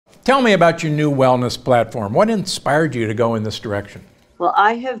tell me about your new wellness platform. What inspired you to go in this direction? Well,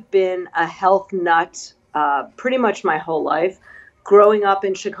 I have been a health nut pretty much my whole life. Growing up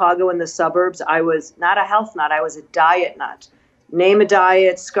in Chicago in the suburbs, I was not a health nut, I was a diet nut. Name a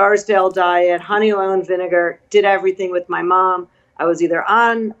diet, Scarsdale diet, honey, oil, and vinegar, did everything with my mom. I was either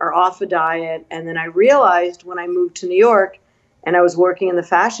on or off a diet. And then I realized when I moved to New York and I was working in the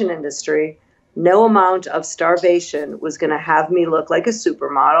fashion industry, no amount of starvation was going to have me look like a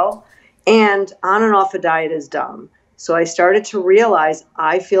supermodel. And on and off a diet is dumb. So I started to realize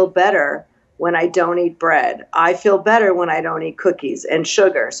I feel better when I don't eat bread. I feel better when I don't eat cookies and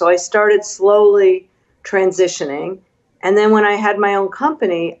sugar. So I started slowly transitioning. And then when I had my own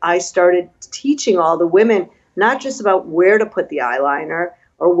company, I started teaching all the women, not just about where to put the eyeliner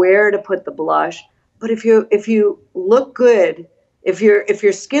or where to put the blush, but if you look good, if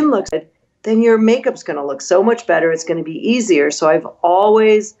your skin looks good, then your makeup's going to look so much better. It's going to be easier. So I've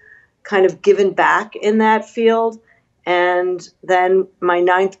always kind of given back in that field. And then my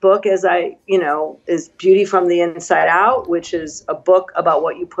 9th book, is Beauty from the Inside Out, which is a book about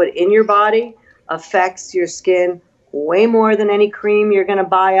what you put in your body affects your skin way more than any cream you're going to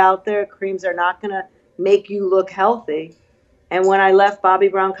buy out there. Creams are not going to make you look healthy. And when I left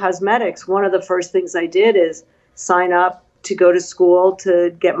Bobbi Brown Cosmetics, one of the first things I did is sign up to go to school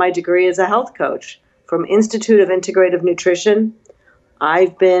to get my degree as a health coach from Institute of Integrative Nutrition.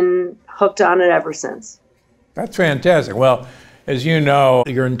 I've been hooked on it ever since. That's fantastic. Well, as you know,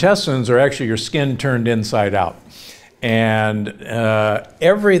 your intestines are actually your skin turned inside out. And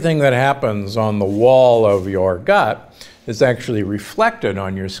everything that happens on the wall of your gut is actually reflected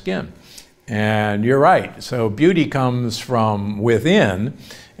on your skin. And you're right. So beauty comes from within,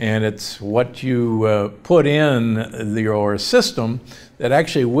 and it's what you put in your system that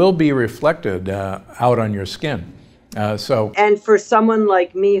actually will be reflected out on your skin. And for someone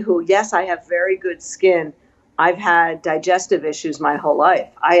like me who, yes, I have very good skin, I've had digestive issues my whole life.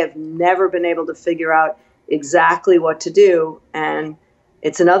 I have never been able to figure out exactly what to do. And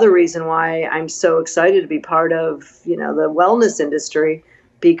it's another reason why I'm so excited to be part of, the wellness industry,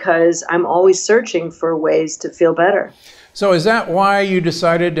 because I'm always searching for ways to feel better. So is that why you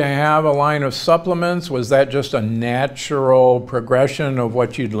decided to have a line of supplements? Was that just a natural progression of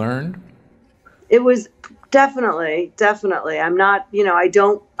what you'd learned? It was definitely. I'm not,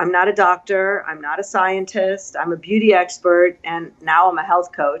 I'm not a doctor. I'm not a scientist. I'm a beauty expert. And now I'm a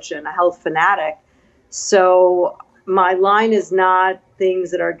health coach and a health fanatic. So my line is not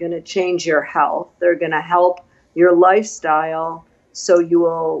things that are going to change your health. They're going to help your lifestyle so you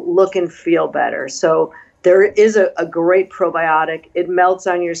will look and feel better. So there is a great probiotic. It melts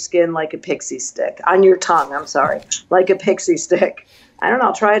on your skin like a pixie stick, on your tongue, like a pixie stick. I don't know,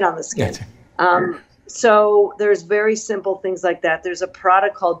 I'll try it on the skin. So there's very simple things like that. There's a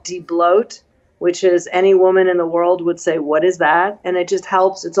product called De-Bloat, which is any woman in the world would say, what is that? And it just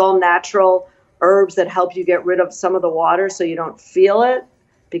helps. It's all natural herbs that help you get rid of some of the water so you don't feel it,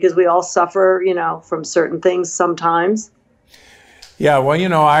 because we all suffer, from certain things sometimes. Yeah,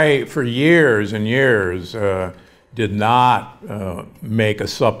 well, I, for years and years, did not make a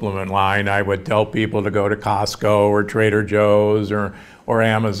supplement line. I would tell people to go to Costco or Trader Joe's or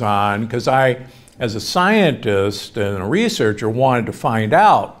Amazon, because I, as a scientist and a researcher, wanted to find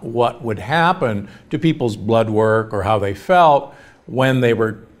out what would happen to people's blood work or how they felt when they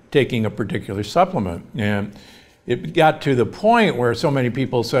were taking a particular supplement. And it got to the point where so many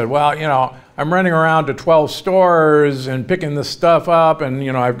people said, well, I'm running around to 12 stores and picking this stuff up, and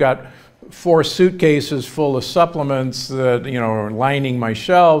I've got 4 suitcases full of supplements that are lining my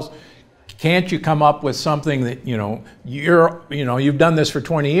shelves. Can't you come up with something that you've done this for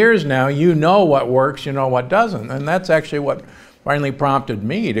 20 years now, what works, what doesn't? And that's actually what finally prompted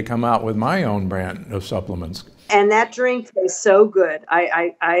me to come out with my own brand of supplements. And that drink tastes so good.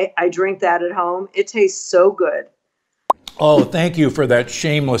 I drink that at home. It tastes so good. Oh, thank you for that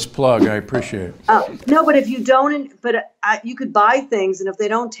shameless plug. I appreciate it. No, but if you don't, you could buy things, and if they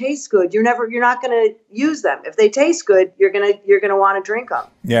don't taste good, you're not going to use them. If they taste good, you're gonna want to drink them.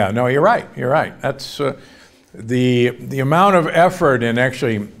 Yeah, no, you're right. You're right. That's the amount of effort in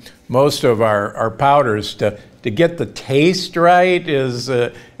actually most of our powders to get the taste right is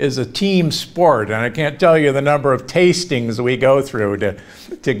a team sport, and I can't tell you the number of tastings we go through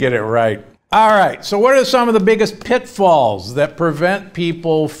to get it right. All right, so what are some of the biggest pitfalls that prevent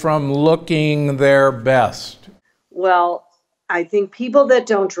people from looking their best? Well, I think people that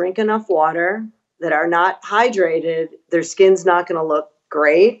don't drink enough water, that are not hydrated, their skin's not going to look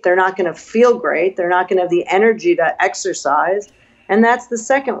great. They're not going to feel great. They're not going to have the energy to exercise. And that's the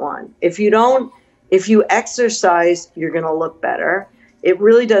second one. If you exercise, you're going to look better. It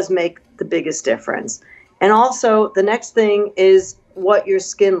really does make the biggest difference. And also, the next thing is what your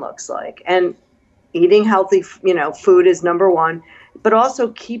skin looks like. And eating healthy, food is number one, but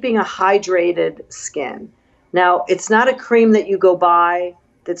also keeping a hydrated skin. Now, it's not a cream that you go buy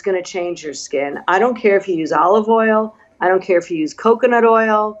that's going to change your skin. I don't care if you use olive oil. I don't care if you use coconut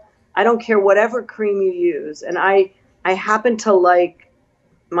oil. I don't care whatever cream you use. And I happen to like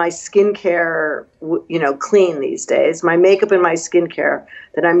my skincare, clean these days. My makeup and my skincare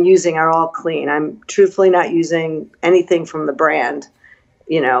that I'm using are all clean. I'm truthfully not using anything from the brand,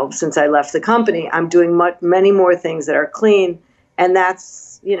 since I left the company. I'm doing many more things that are clean. And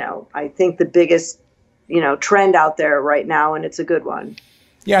that's, I think the biggest, trend out there right now, and it's a good one.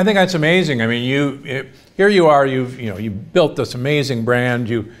 Yeah, I think that's amazing. I mean, here you are, you've built this amazing brand.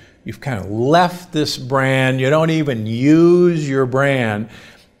 You've kind of left this brand. You don't even use your brand.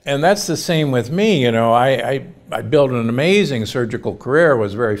 And that's the same with me. I built an amazing surgical career,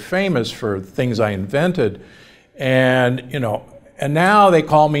 was very famous for things I invented. And, and now they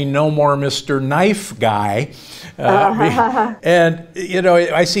call me no more Mr. Knife Guy. And,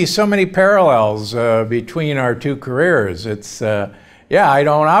 I see so many parallels between our two careers. It's, I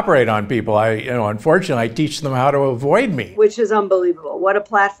don't operate on people. Unfortunately, I teach them how to avoid me. Which is unbelievable. What a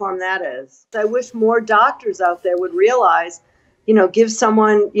platform that is. I wish more doctors out there would realize, give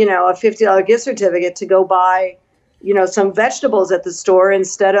someone, a $50 gift certificate to go buy, some vegetables at the store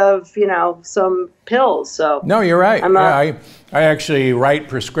instead of, some pills. So no, you're right. I actually write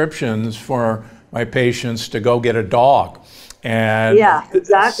prescriptions for my patients to go get a dog. And yeah,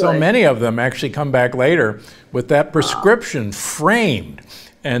 exactly. So many of them actually come back later with that prescription framed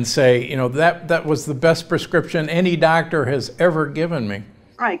and say, that was the best prescription any doctor has ever given me.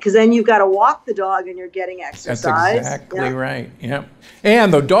 Right, because then you've got to walk the dog and you're getting exercise. That's exactly right, yeah.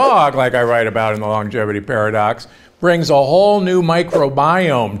 And the dog, like I write about in the Longevity Paradox, brings a whole new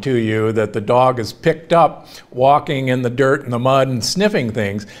microbiome to you that the dog has picked up walking in the dirt and the mud and sniffing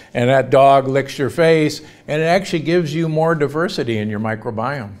things. And that dog licks your face, and it actually gives you more diversity in your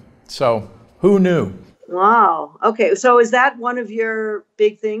microbiome. So who knew? Wow. Okay, so is that one of your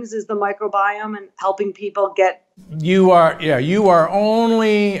big things, is the microbiome and helping people get... You are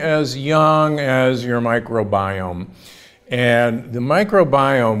only as young as your microbiome. And the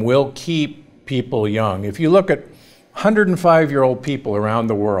microbiome will keep people young. If you look at 105-year-old people around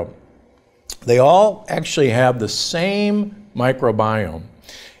the world, they all actually have the same microbiome.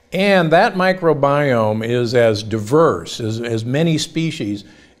 And that microbiome is as diverse, as many species,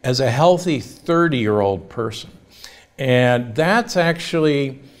 as a healthy 30-year-old person. And that's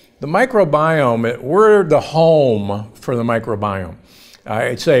actually, the microbiome, we're the home for the microbiome.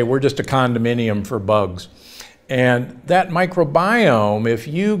 I'd say we're just a condominium for bugs. And that microbiome, if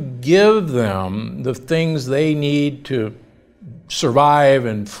you give them the things they need to survive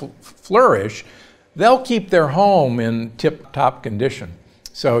and flourish, they'll keep their home in tip-top condition.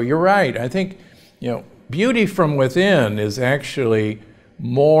 So you're right. I think, beauty from within is actually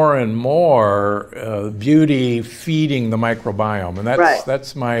more and more beauty feeding the microbiome. And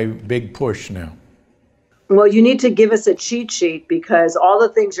that's my big push now. Well, you need to give us a cheat sheet, because all the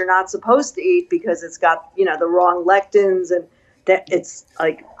things you're not supposed to eat because it's got, the wrong lectins, and that it's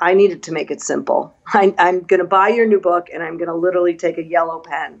like, I needed to make it simple. I'm going to buy your new book, and I'm going to literally take a yellow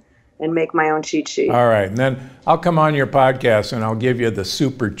pen and make my own cheat sheet. All right. And then I'll come on your podcast and I'll give you the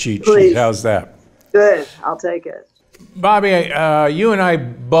super cheat Please. sheet. How's that? Good. I'll take it. Bobbi, you and I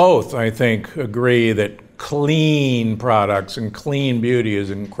both, I think, agree that clean products and clean beauty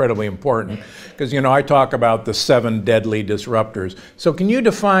is incredibly important, because I talk about the 7 deadly disruptors. So can you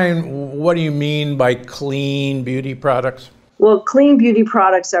define, what do you mean by clean beauty products? Well, clean beauty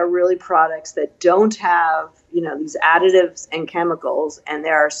products are really products that don't have, these additives and chemicals, and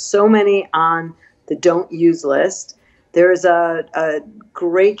there are so many on the don't use list. There's a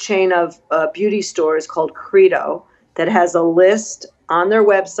great chain of beauty stores called Credo that has a list on their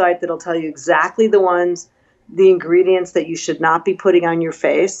website that'll tell you exactly the ingredients that you should not be putting on your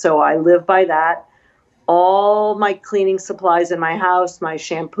face. So I live by that. All my cleaning supplies in my house, my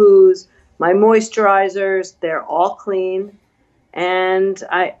shampoos, my moisturizers, they're all clean. And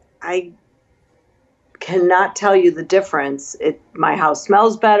I cannot tell you the difference. My house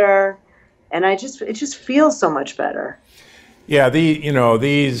smells better, and it just feels so much better. Yeah,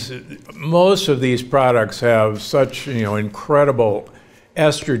 most of these products have such, incredible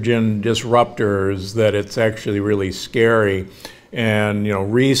estrogen disruptors that it's actually really scary. And,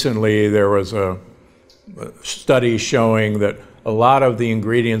 recently there was a study showing that a lot of the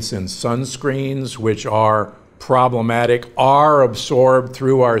ingredients in sunscreens, which are problematic are absorbed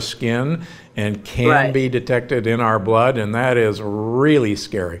through our skin and can be detected in our blood, and that is really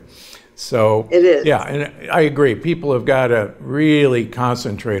scary. So it is. Yeah, and I agree. People have got to really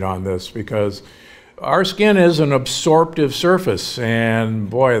concentrate on this because our skin is an absorptive surface, and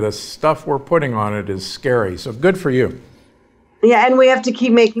boy, the stuff we're putting on it is scary. So good for you. Yeah, and we have to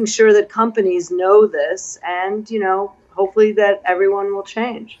keep making sure that companies know this, and hopefully that everyone will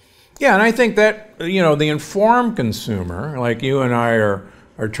change. Yeah, and I think that the informed consumer, like you and I are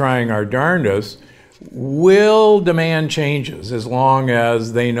trying our darndest, will demand changes as long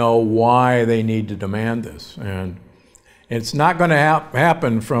as they know why they need to demand this. And it's not going to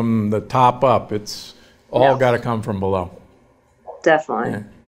happen from the top up. It's all got to come from below. Definitely. Yeah.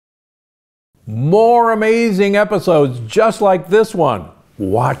 More amazing episodes just like this one.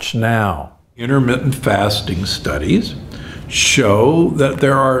 Watch now. Intermittent fasting studies show that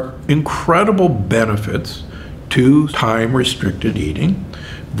there are incredible benefits to time-restricted eating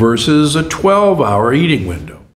versus a 12-hour eating window.